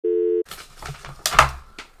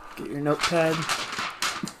your notepad.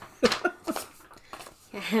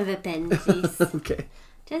 I have a pen, please. Okay.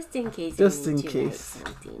 Just in case. Just in case.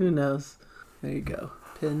 Who knows? There you go.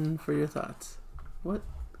 Pen for your thoughts. What?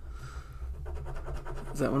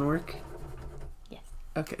 Does that one work? Yes.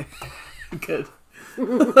 Okay. Good.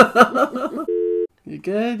 You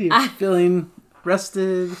good? You feeling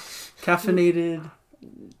rested? Caffeinated?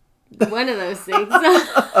 One of those things.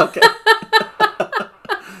 Okay.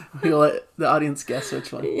 We'll let the audience guess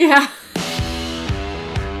which one. Yeah.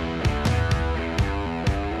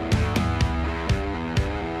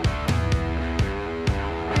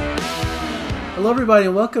 Hello everybody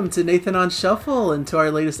and welcome to Nathan on Shuffle and to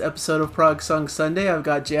our latest episode of Prog Song Sunday. I've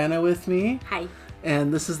got Jana with me. Hi.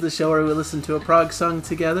 And this is the show where we listen to a prog song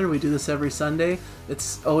together. We do this every Sunday.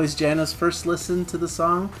 It's always Jana's first listen to the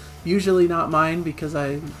song. Usually not mine because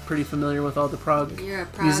I'm pretty familiar with all the prog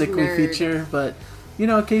music nerd. we feature. But, you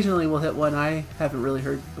know, occasionally we'll hit one I haven't really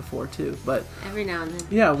heard before too. But every now and then.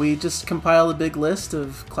 Yeah, we just compile a big list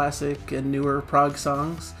of classic and newer prog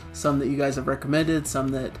songs. Some that you guys have recommended, some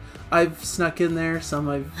that I've snuck in there, some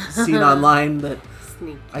I've seen online that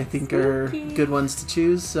I think are good ones to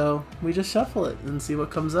choose, so we just shuffle it and see what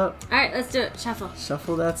comes up. Alright, let's do it. Shuffle.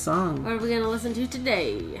 Shuffle that song. What are we going to listen to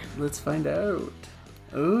today? Let's find out.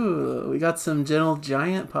 Ooh, we got some Gentle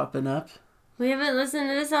Giant popping up. We haven't listened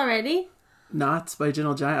to this already? Knots by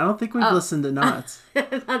Gentle Giant. I don't think we've listened to Knots. I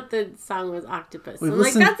thought the song was Octopus. I'm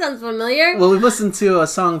like, that sounds familiar. Well, we've listened to a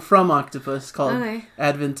song from Octopus called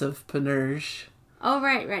Advent of Panurge. Oh,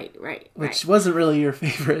 right. Which wasn't really your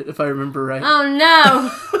favorite, if I remember right. Oh,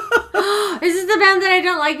 no. Is this the band that I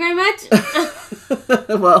don't like very much?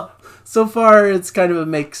 Well, so far it's kind of a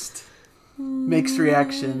mixed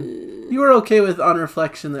reaction. You were okay with On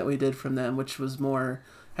Reflection that we did from them, which was more,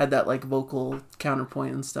 had that like vocal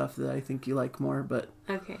counterpoint and stuff that I think you like more, but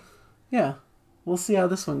okay. Yeah, we'll see how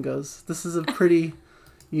this one goes. This is a pretty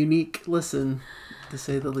unique listen, to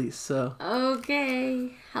say the least, so.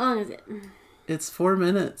 Okay. How long is it? It's 4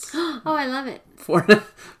 minutes. Oh, I love it.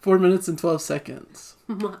 4 minutes and 12 seconds.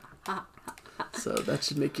 So that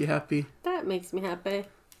should make you happy. That makes me happy.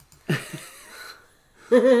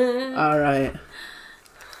 All right.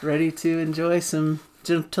 Ready to enjoy some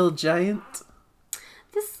Gentle Giant?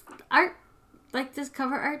 This art, like this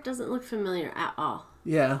cover art, doesn't look familiar at all.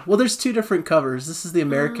 Yeah. Well, there's two different covers. This is the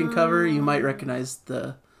American cover. You might recognize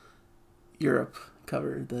the Europe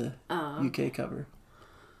cover, the UK cover.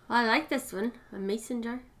 Well, I like this one. A mason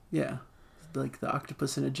jar. Yeah. Like the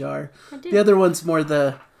octopus in a jar. I do. The other one's more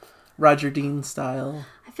the Roger Dean style.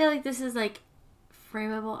 I feel like this is like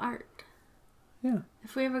frameable art. Yeah.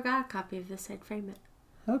 If we ever got a copy of this, I'd frame it.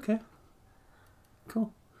 Okay.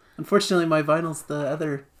 Cool. Unfortunately, my vinyl's the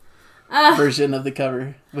other version of the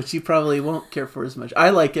cover, which you probably won't care for as much. I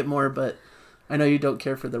like it more, but I know you don't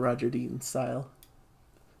care for the Roger Dean style.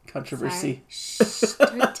 Controversy. Sorry. Shh,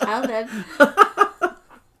 don't tell them.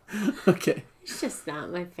 Okay. It's just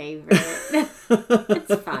not my favorite.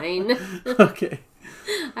 It's fine. Okay.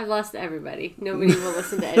 I've lost everybody. Nobody will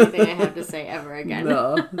listen to anything I have to say ever again.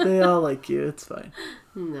 No, they all like you. It's fine.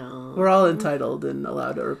 No. We're all entitled and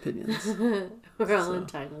allowed our opinions. We're all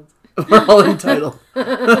entitled. We're all entitled.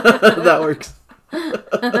 That works.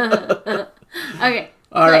 Okay.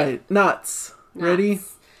 All right. Knots. Ready?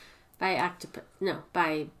 By Octopus. No,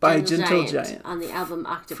 by Gentle Giant. On the album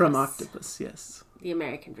Octopus. From Octopus, yes. The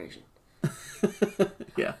American version.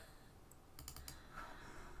 Yeah.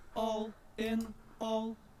 All in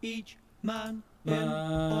all, each man in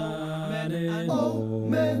all men and all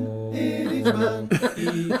men in each man.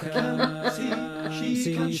 He can see,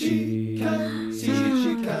 she can see,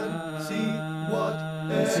 she can see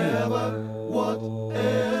whatever.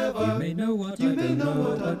 You may know what I don't know,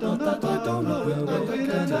 what I don't know, what I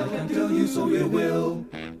can tell you, so you will.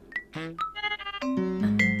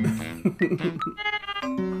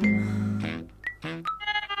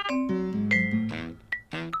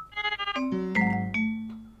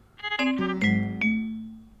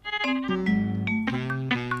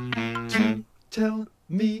 Tell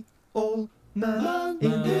me all man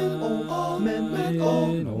in all men and all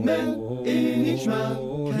men in each man.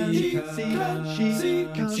 She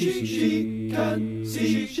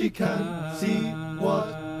can see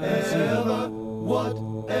whatever.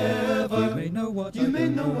 You may know what I don't know,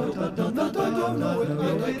 what I don't know,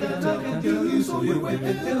 what I can tell you, so you will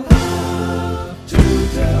have to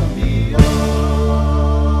tell me all.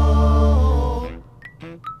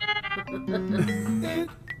 It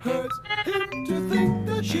hurts him to think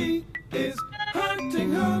that she is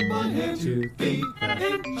hurting her by him. To think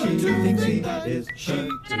that he is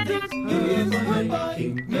hurting her by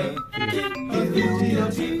me. Making her feel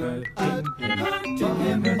guilty and hurting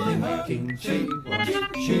him by her. king. She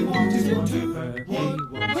wants him to her.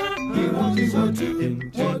 He wants her to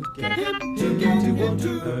him to get him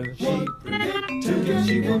to her.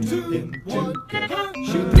 She wants him to get her.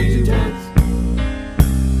 She brings dance.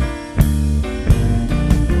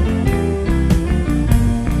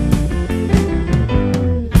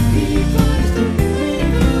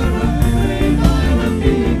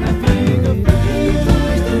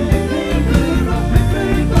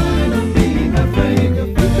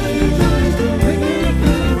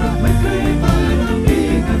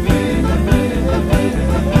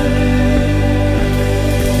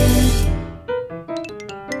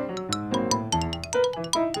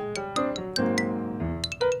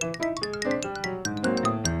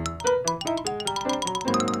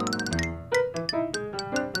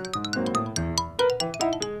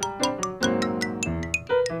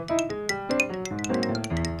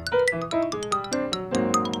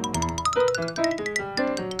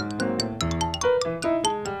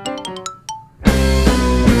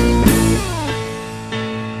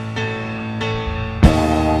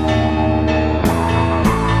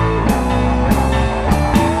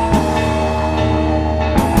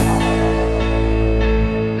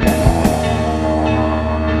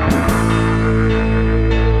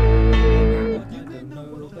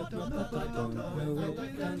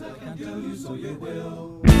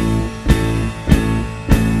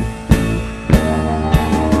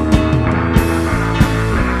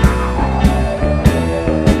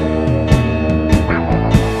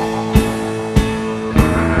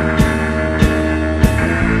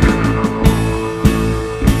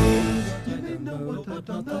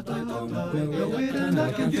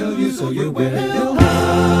 So you will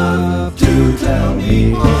have to tell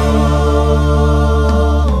me all.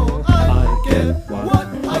 I get what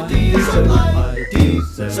I deserve. I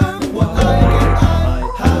deserve what I get.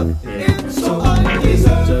 I have it, so I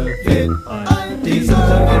deserve it. I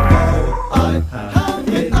deserve it. I have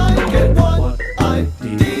it. I get what I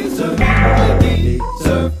deserve. I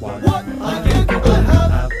deserve what I get. I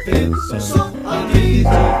have it, so I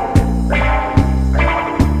deserve.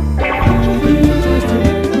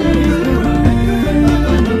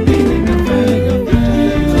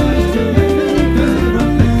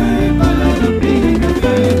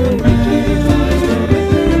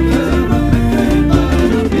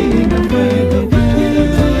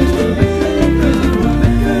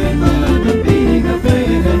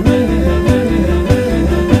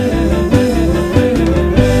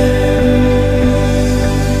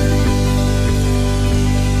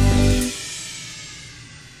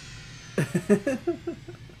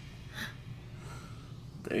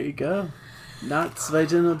 There you go. Knots by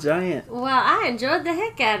Gentle Giant. Well, I enjoyed the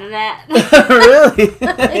heck out of that. Really?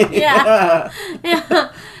 Yeah.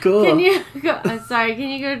 Yeah. Cool. Can you go? I'm sorry. Can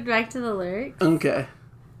you go back to the lyrics? Okay.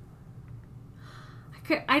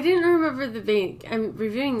 I didn't remember the beginning. I'm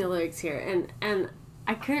reviewing the lyrics here, and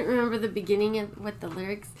I couldn't remember the beginning of what the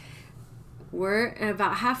lyrics were. And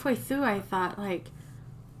about halfway through, I thought, like,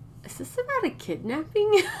 is this about a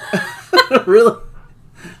kidnapping? Really?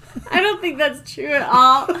 I don't think that's true at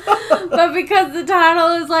all. But because the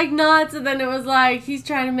title is like Knots, and then it was like he's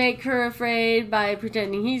trying to make her afraid by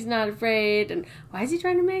pretending he's not afraid. And why is he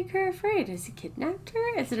trying to make her afraid? Has he kidnapped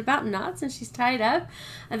her? Is it about knots and she's tied up?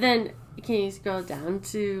 And then can you scroll down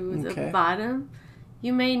to the bottom?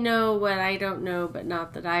 You may know what I don't know, but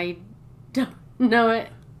not that I don't know it.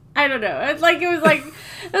 I don't know. It's like it was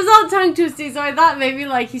all tongue twisty. So I thought maybe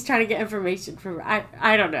like he's trying to get information from her.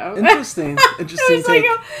 I don't know. Interesting it was take.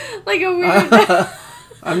 like a weird.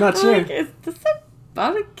 I'm not sure. Like, is this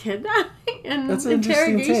about a kidnapping and That's an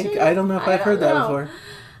interesting take. I don't know if I've heard that before.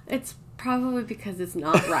 It's probably because it's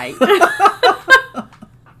not right.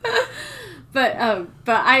 But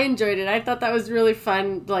I enjoyed it. I thought that was really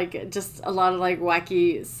fun. Like just a lot of like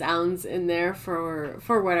wacky sounds in there for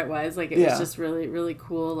what it was. Like it was just really, really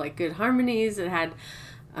cool. Like good harmonies. It had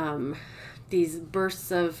these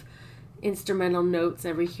bursts of instrumental notes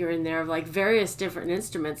every here and there of like various different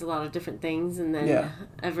instruments, a lot of different things, and then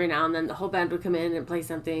every now and then the whole band would come in and play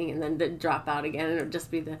something, and then they'd drop out again, and it would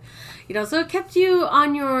just be the, so it kept you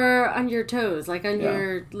on your toes, like on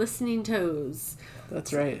your listening toes.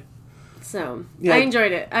 That's right. So I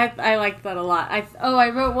enjoyed it. I liked that a lot. I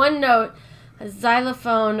wrote one note. A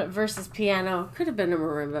xylophone versus piano. Could have been a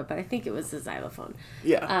marimba, but I think it was a xylophone.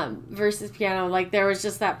 Yeah. Versus piano. Like, there was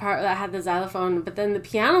just that part that had the xylophone, but then the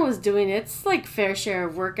piano was doing its, like, fair share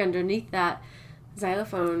of work underneath that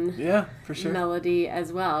xylophone for sure. melody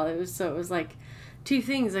as well. It was like two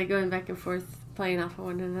things, like, going back and forth, playing off of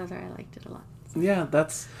one another. I liked it a lot. Yeah,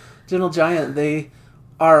 that's Gentle Giant. They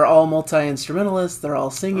are all multi-instrumentalists. They're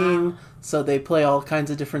all singing. Wow. So they play all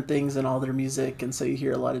kinds of different things in all their music. And so you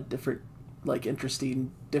hear a lot of different, like,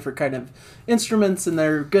 interesting, different kind of instruments. And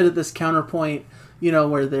they're good at this counterpoint, you know,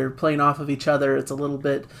 where they're playing off of each other. It's a little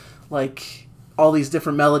bit like all these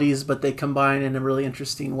different melodies, but they combine in a really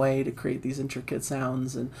interesting way to create these intricate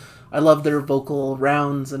sounds. And I love their vocal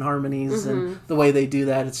rounds and harmonies and the way they do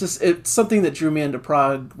that. It's something that drew me into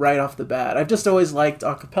prog right off the bat. I've just always liked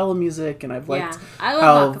a cappella music, and I've liked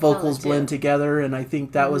how vocals blend together, and I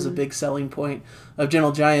think that was a big selling point of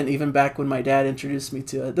Gentle Giant even back when my dad introduced me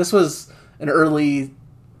to it. This was an early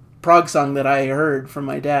prog song that I heard from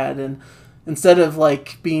my dad, and instead of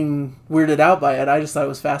like being weirded out by it, I just thought it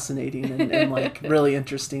was fascinating and like really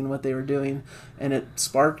interesting what they were doing. And it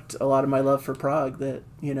sparked a lot of my love for prog, that,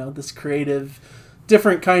 you know, this creative,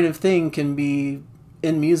 different kind of thing can be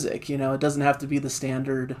in music. You know, it doesn't have to be the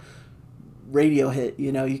standard radio hit.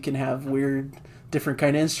 You know, you can have weird, different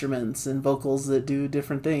kind of instruments and vocals that do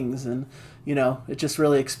different things. And, you know, it just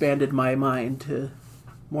really expanded my mind to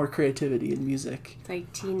more creativity in music. It's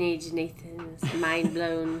like teenage Nathan is mind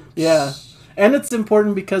blown. Yeah. And it's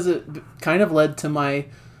important because it kind of led to my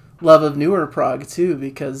love of newer prog too,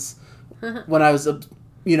 because when I was,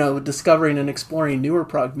 you know, discovering and exploring newer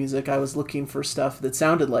prog music, I was looking for stuff that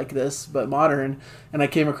sounded like this but modern, and I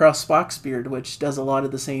came across Spock's Beard, which does a lot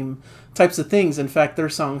of the same types of things. In fact, their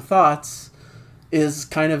song Thoughts is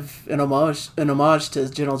kind of an homage to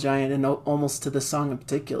Gentle Giant and almost to this song in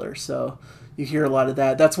particular. So you hear a lot of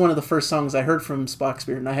that. That's one of the first songs I heard from Spock's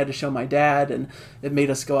Beard, and I had to show my dad, and it made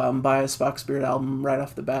us go out and buy a Spock's Beard album right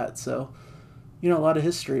off the bat. So, you know, a lot of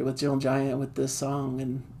history with Gentle Giant with this song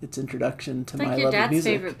and its introduction to my love of music. It's like your dad's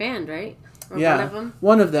favorite band, right? Or yeah, one of them?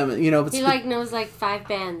 One of them. You know, he knows like 5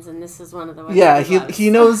 bands, and this is one of the ones. Yeah, he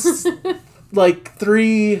knows like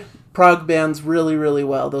 3 prog bands really, really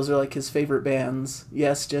well. Those are like his favorite bands.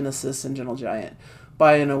 Yes, Genesis and Gentle Giant,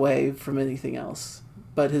 by and away from anything else.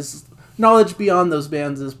 But his knowledge beyond those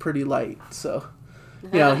bands is pretty light. So,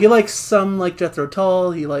 you know, he likes some like Jethro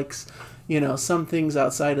Tull. He likes, you know, some things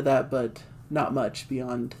outside of that, but not much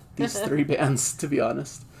beyond these 3 bands, to be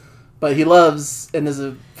honest. But he loves and is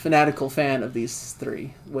a fanatical fan of these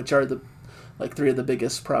 3, which are the 3 of the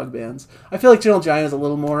biggest prog bands. I feel like Gentle Giant is a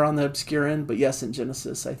little more on the obscure end, but yes, in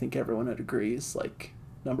Genesis, I think everyone would agree is like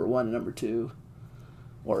number 1 and number 2,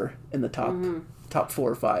 or in the top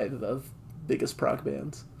 4 or 5 of biggest prog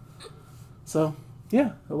bands. So,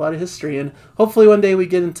 yeah, a lot of history. And hopefully one day we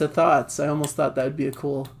get into Thoughts. I almost thought that would be a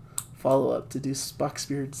cool follow-up to do Spock's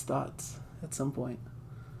Beard's Thoughts at some point.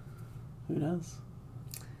 Who knows?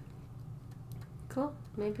 Cool.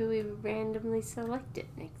 Maybe we randomly select it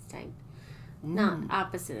next time. Not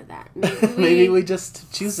opposite of that. Maybe we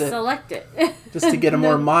just choose it. Select it. Just to get a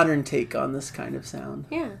more modern take on this kind of sound.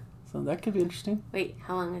 Yeah. So that could be interesting. Wait,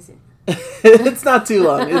 how long is it? It's not too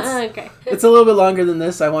long. Okay. It's a little bit longer than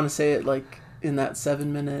this. I want to say it like in that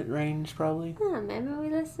 7-minute range, probably. Maybe we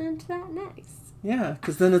listen to that next. Yeah,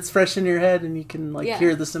 because then it's fresh in your head and you can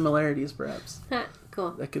hear the similarities, perhaps.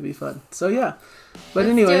 Cool. That could be fun. So yeah, but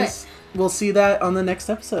anyways, we'll see that on the next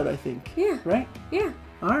episode, I think. Yeah. Right? Yeah.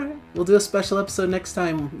 All right. We'll do a special episode next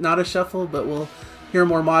time. Not a shuffle, but we'll hear a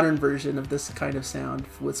more modern version of this kind of sound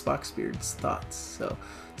with Spock's Beard's Thoughts. So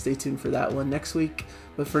stay tuned for that one next week.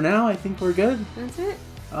 But for now, I think we're good. That's it.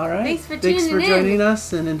 All right. Thanks for joining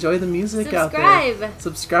us, and enjoy the music out there.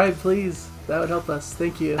 Subscribe, please. That would help us.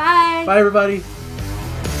 Thank you. Bye. Bye, everybody.